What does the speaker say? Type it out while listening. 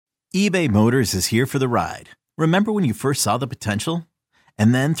eBay Motors is here for the ride. Remember when you first saw the potential?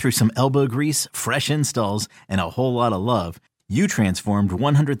 And then through some elbow grease, fresh installs, and a whole lot of love, you transformed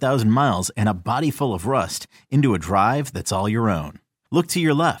 100,000 miles and a body full of rust into a drive that's all your own. Look to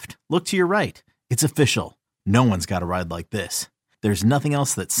your left. Look to your right. It's official. No one's got a ride like this. There's nothing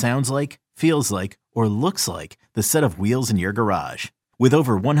else that sounds like, feels like, or looks like the set of wheels in your garage. With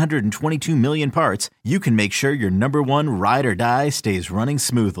over 122 million parts, you can make sure your number one ride or die stays running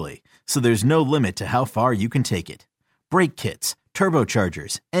smoothly. So there's no limit to how far you can take it. Brake kits,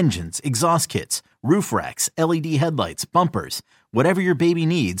 turbochargers, engines, exhaust kits, roof racks, LED headlights, bumpers, whatever your baby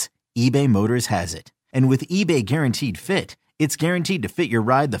needs, eBay Motors has it. And with eBay Guaranteed Fit, it's guaranteed to fit your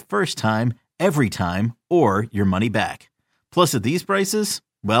ride the first time, every time, or your money back. Plus at these prices,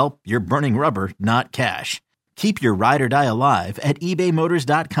 well, you're burning rubber, not cash. Keep your ride or die alive at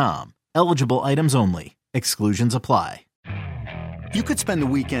ebaymotors.com. Eligible items only. Exclusions apply. You could spend the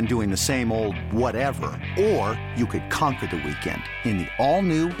weekend doing the same old whatever, or you could conquer the weekend in the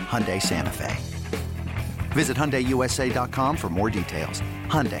all-new Hyundai Santa Fe. Visit HyundaiUSA.com for more details.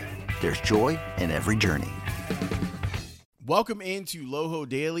 Hyundai, there's joy in every journey. Welcome into Loho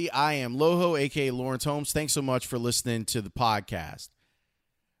Daily. I am Loho, a.k.a. Lawrence Holmes. Thanks so much for listening to the podcast.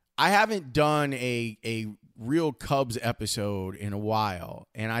 I haven't done a real Cubs episode in a while,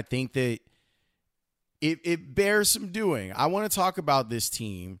 and I think that it bears some doing. I want to talk about this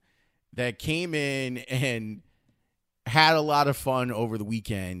team that came in and had a lot of fun over the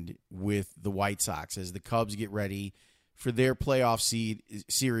weekend with the White Sox as the Cubs get ready for their playoff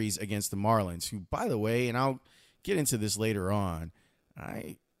series against the Marlins, who, by the way, and I'll get into this later on,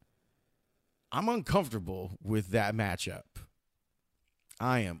 I'm uncomfortable with that matchup.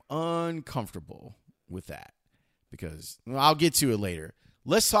 I am uncomfortable with that because I'll get to it later.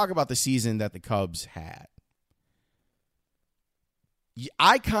 Let's talk about the season that the Cubs had.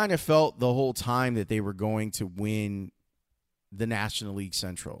 I kind of felt the whole time that they were going to win the National League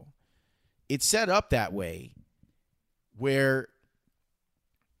Central. It's set up that way where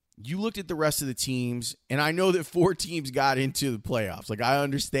you looked at the rest of the teams, and I know that 4 teams got into the playoffs. Like, I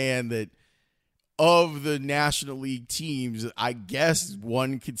understand that of the National League teams, I guess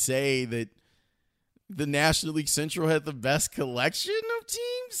one could say that the National League Central had the best collection of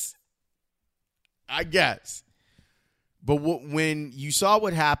teams, I guess. But when you saw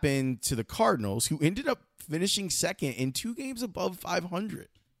what happened to the Cardinals, who ended up finishing second in 2 games above 500,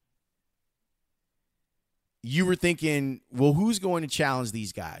 you were thinking, well, who's going to challenge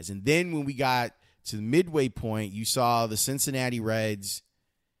these guys? And then when we got to the midway point, you saw the Cincinnati Reds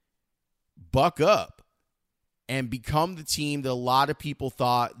buck up and become the team that a lot of people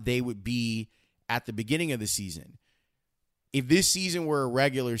thought they would be at the beginning of the season. If this season were a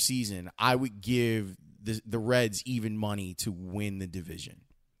regular season, I would give the Reds even money to win the division.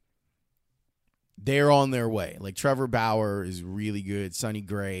 They're on their way. Like, Trevor Bauer is really good. Sonny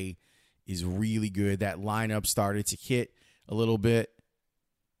Gray is really good. That lineup started to hit a little bit.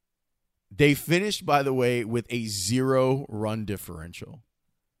 They finished, by the way, with a 0-run differential.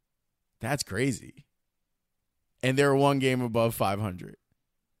 That's crazy. And they're 1 game above 500.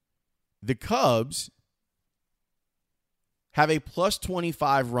 The Cubs have a plus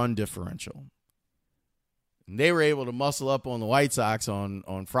 25 run differential. And they were able to muscle up on the White Sox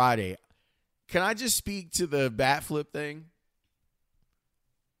on Friday. Can I just speak to the bat flip thing?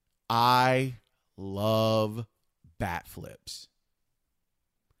 I love bat flips.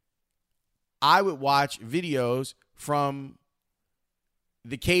 I would watch videos from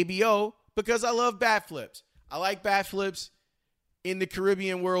the KBO because I love bat flips. I like bat flips in the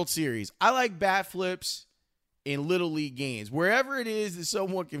Caribbean World Series. I like bat flips in Little League games. Wherever it is that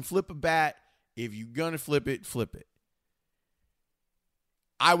someone can flip a bat, if you're going to flip it, flip it.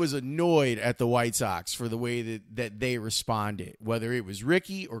 I was annoyed at the White Sox for the way that they responded, whether it was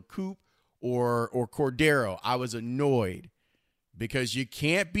Ricky or Coop or Cordero. I was annoyed because you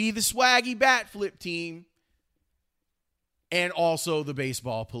can't be the swaggy bat flip team and also the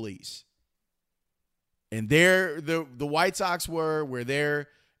baseball police. And the White Sox where they're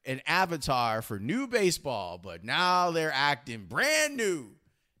an avatar for new baseball, but now they're acting brand new.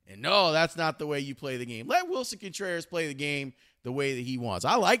 And no, that's not the way you play the game. Let Wilson Contreras play the game the way that he wants.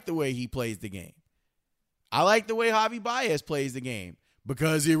 I like the way he plays the game. I like the way Javi Baez plays the game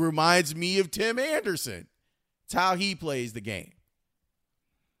because it reminds me of Tim Anderson. It's how he plays the game.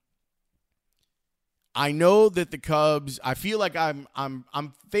 I know that the Cubs, I feel like I'm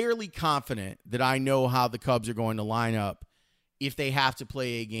fairly confident that I know how the Cubs are going to line up if they have to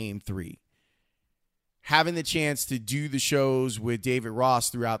play a game 3. Having the chance to do the shows with David Ross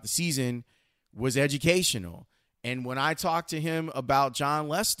throughout the season was educational. And when I talked to him about Jon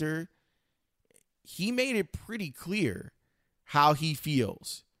Lester, he made it pretty clear how he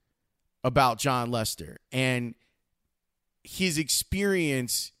feels about Jon Lester. And his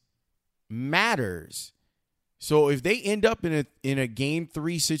experience matters. So if they end up in a game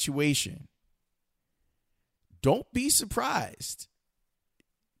 3 situation, don't be surprised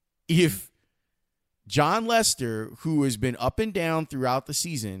if Jon Lester, who has been up and down throughout the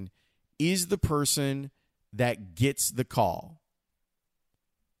season, is the person that gets the call.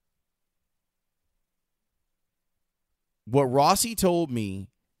 What Rossi told me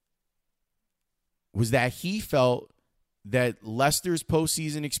was that he felt that Lester's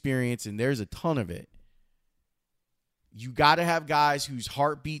postseason experience, and there's a ton of it, you got to have guys whose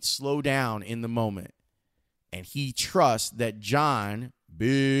heartbeats slow down in the moment. And he trusts that Jon,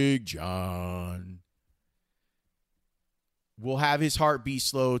 Big Jon, will have his heartbeat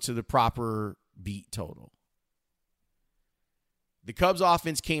slow to the proper beat total. The Cubs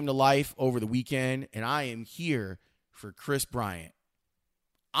offense came to life over the weekend, and I am here for Kris Bryant.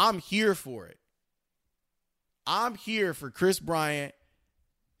 I'm here for it. I'm here for Kris Bryant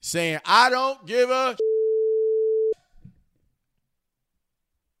saying, I don't give a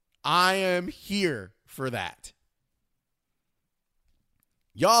I am here for that.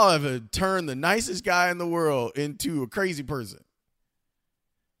 Y'all have turned the nicest guy in the world into a crazy person.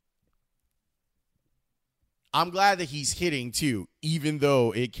 I'm glad that he's hitting too, even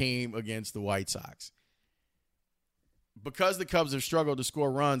though it came against the White Sox. Because the Cubs have struggled to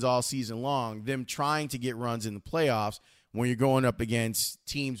score runs all season long, them trying to get runs in the playoffs when you're going up against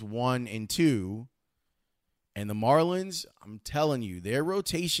teams 1 and 2, and the Marlins, I'm telling you, their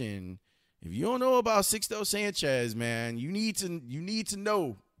rotation, if you don't know about Sixto Sanchez, man, you need to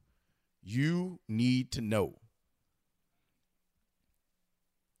know. You need to know.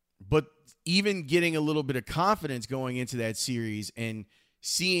 But even getting a little bit of confidence going into that series and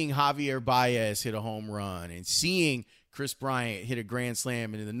seeing Javier Baez hit a home run and seeing Kris Bryant hit a grand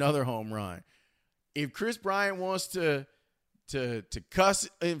slam and another home run. If Kris Bryant wants to cuss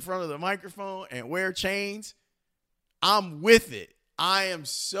in front of the microphone and wear chains, I'm with it. I am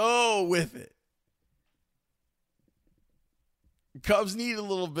so with it. Cubs need a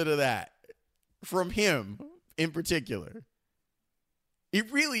little bit of that from him in particular.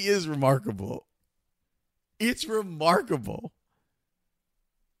 It really is remarkable. It's remarkable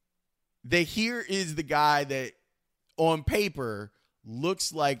that here is the guy that on paper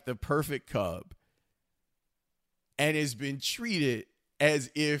looks like the perfect Cub and has been treated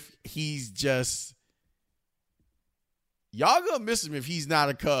as if he's just, y'all gonna miss him if he's not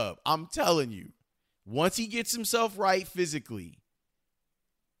a Cub. I'm telling you, once he gets himself right physically,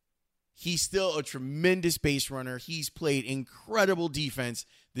 he's still a tremendous base runner. He's played incredible defense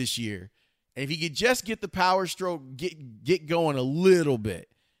this year. And if he could just get the power stroke, get going a little bit,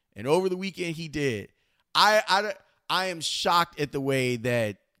 and over the weekend he did, I am shocked at the way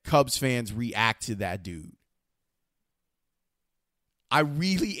that Cubs fans react to that dude. I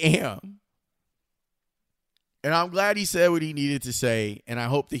really am. And I'm glad he said what he needed to say, and I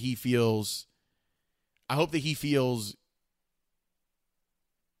hope that he feels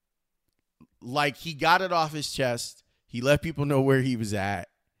like he got it off his chest. He let people know where he was at.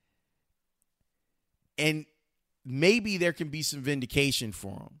 And maybe there can be some vindication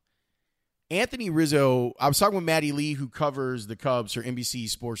for him. Anthony Rizzo, I was talking with Maddie Lee, who covers the Cubs for NBC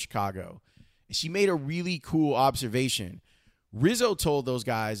Sports Chicago. And she made a really cool observation. Rizzo told those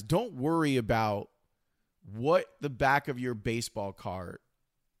guys, don't worry about what the back of your baseball card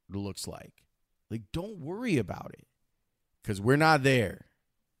looks like. Like, don't worry about it because we're not there.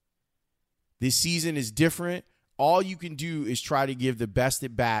 This season is different. All you can do is try to give the best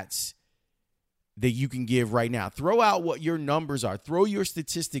at bats that you can give right now. Throw out what your numbers are. Throw your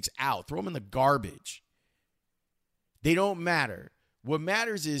statistics out. Throw them in the garbage. They don't matter. What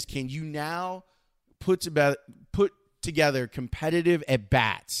matters is, can you now put together competitive at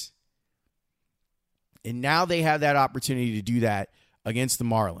bats? And now they have that opportunity to do that against the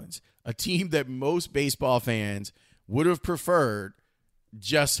Marlins, a team that most baseball fans would have preferred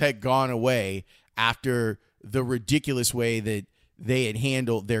just had gone away after the ridiculous way that they had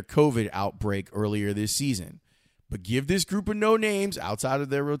handled their COVID outbreak earlier this season. But give this group of no names outside of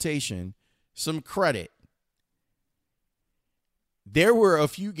their rotation some credit. There were a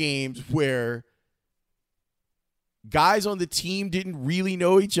few games where guys on the team didn't really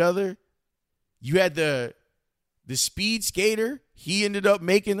know each other. You had the speed skater. He ended up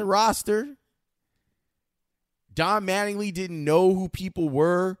making the roster. Don Mattingly didn't know who people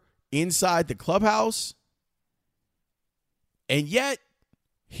were inside the clubhouse. And yet,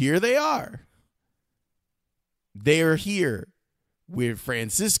 here they are. they are here with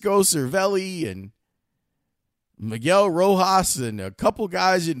Francisco Cervelli and Miguel Rojas and a couple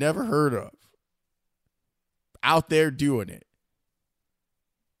guys you never heard of out there doing it.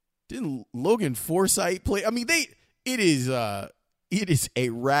 Didn't Logan Forsythe play? I mean, it is a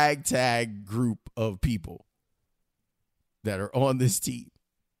ragtag group of people that are on this team.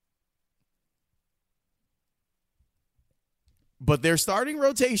 But their starting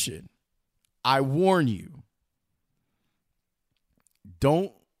rotation, I warn you,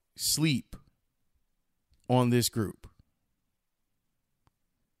 don't sleep on this group.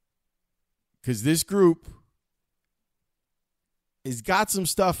 Because this group has got some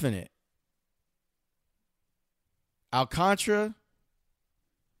stuff in it. Alcantara,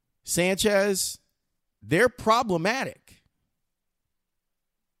 Sanchez, they're problematic.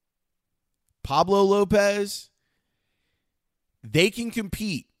 Pablo Lopez, they can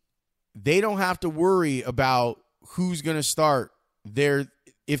compete. They don't have to worry about who's going to start there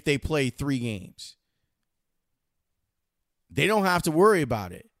if they play 3 games. They don't have to worry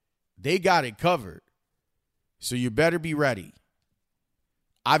about it. They got it covered. So you better be ready.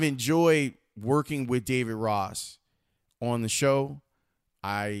 I've enjoyed working with David Ross on the show.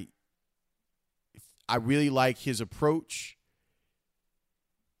 I really like his approach.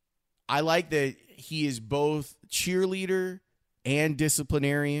 I like that he is both cheerleader and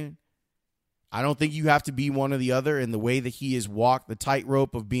disciplinarian. I don't think you have to be one or the other, and the way that he has walked the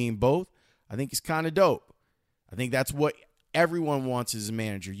tightrope of being both, I think is kind of dope. I think that's what everyone wants as a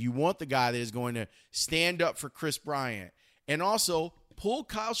manager. You want the guy that is going to stand up for Chris Bryant and also pull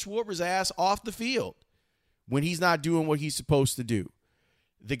Kyle Schwarber's ass off the field when he's not doing what he's supposed to do.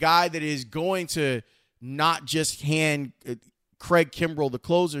 The guy that is going to not just hand Craig Kimbrell the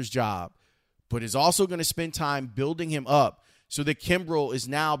closer's job, but is also going to spend time building him up so that Kimbrell is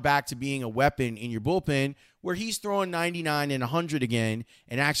now back to being a weapon in your bullpen where he's throwing 99 and 100 again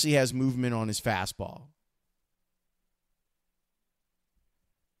and actually has movement on his fastball.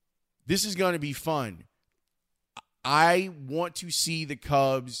 This is going to be fun. I want to see the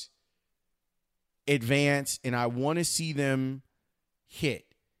Cubs advance, and I want to see them hit.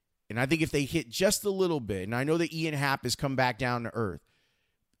 And I think if they hit just a little bit, and I know that Ian Happ has come back down to earth,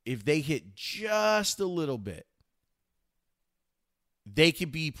 if they hit just a little bit, they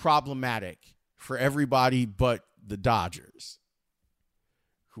could be problematic for everybody but the Dodgers,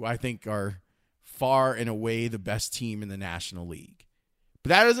 who I think are far and away the best team in the National League. But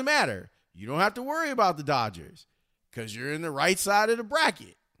that doesn't matter. You don't have to worry about the Dodgers because you're in the right side of the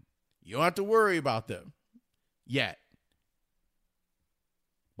bracket. You don't have to worry about them yet.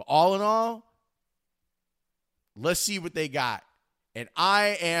 But all in all, let's see what they got. And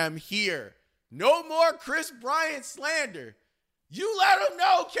I am here. No more Chris Bryant slander. You let him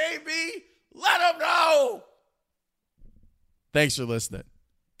know, KB. Let him know. Thanks for listening.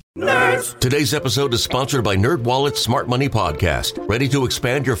 Nerds. Today's episode is sponsored by NerdWallet's Smart Money Podcast. Ready to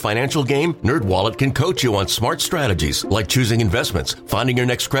expand your financial game? NerdWallet can coach you on smart strategies like choosing investments, finding your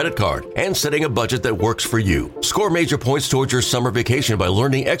next credit card, and setting a budget that works for you. Score major points towards your summer vacation by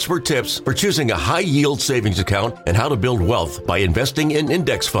learning expert tips for choosing a high-yield savings account and how to build wealth by investing in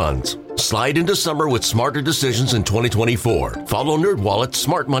index funds. Slide into summer with smarter decisions in 2024. Follow NerdWallet's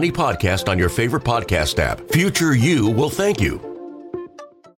Smart Money Podcast on your favorite podcast app. Future you will thank you.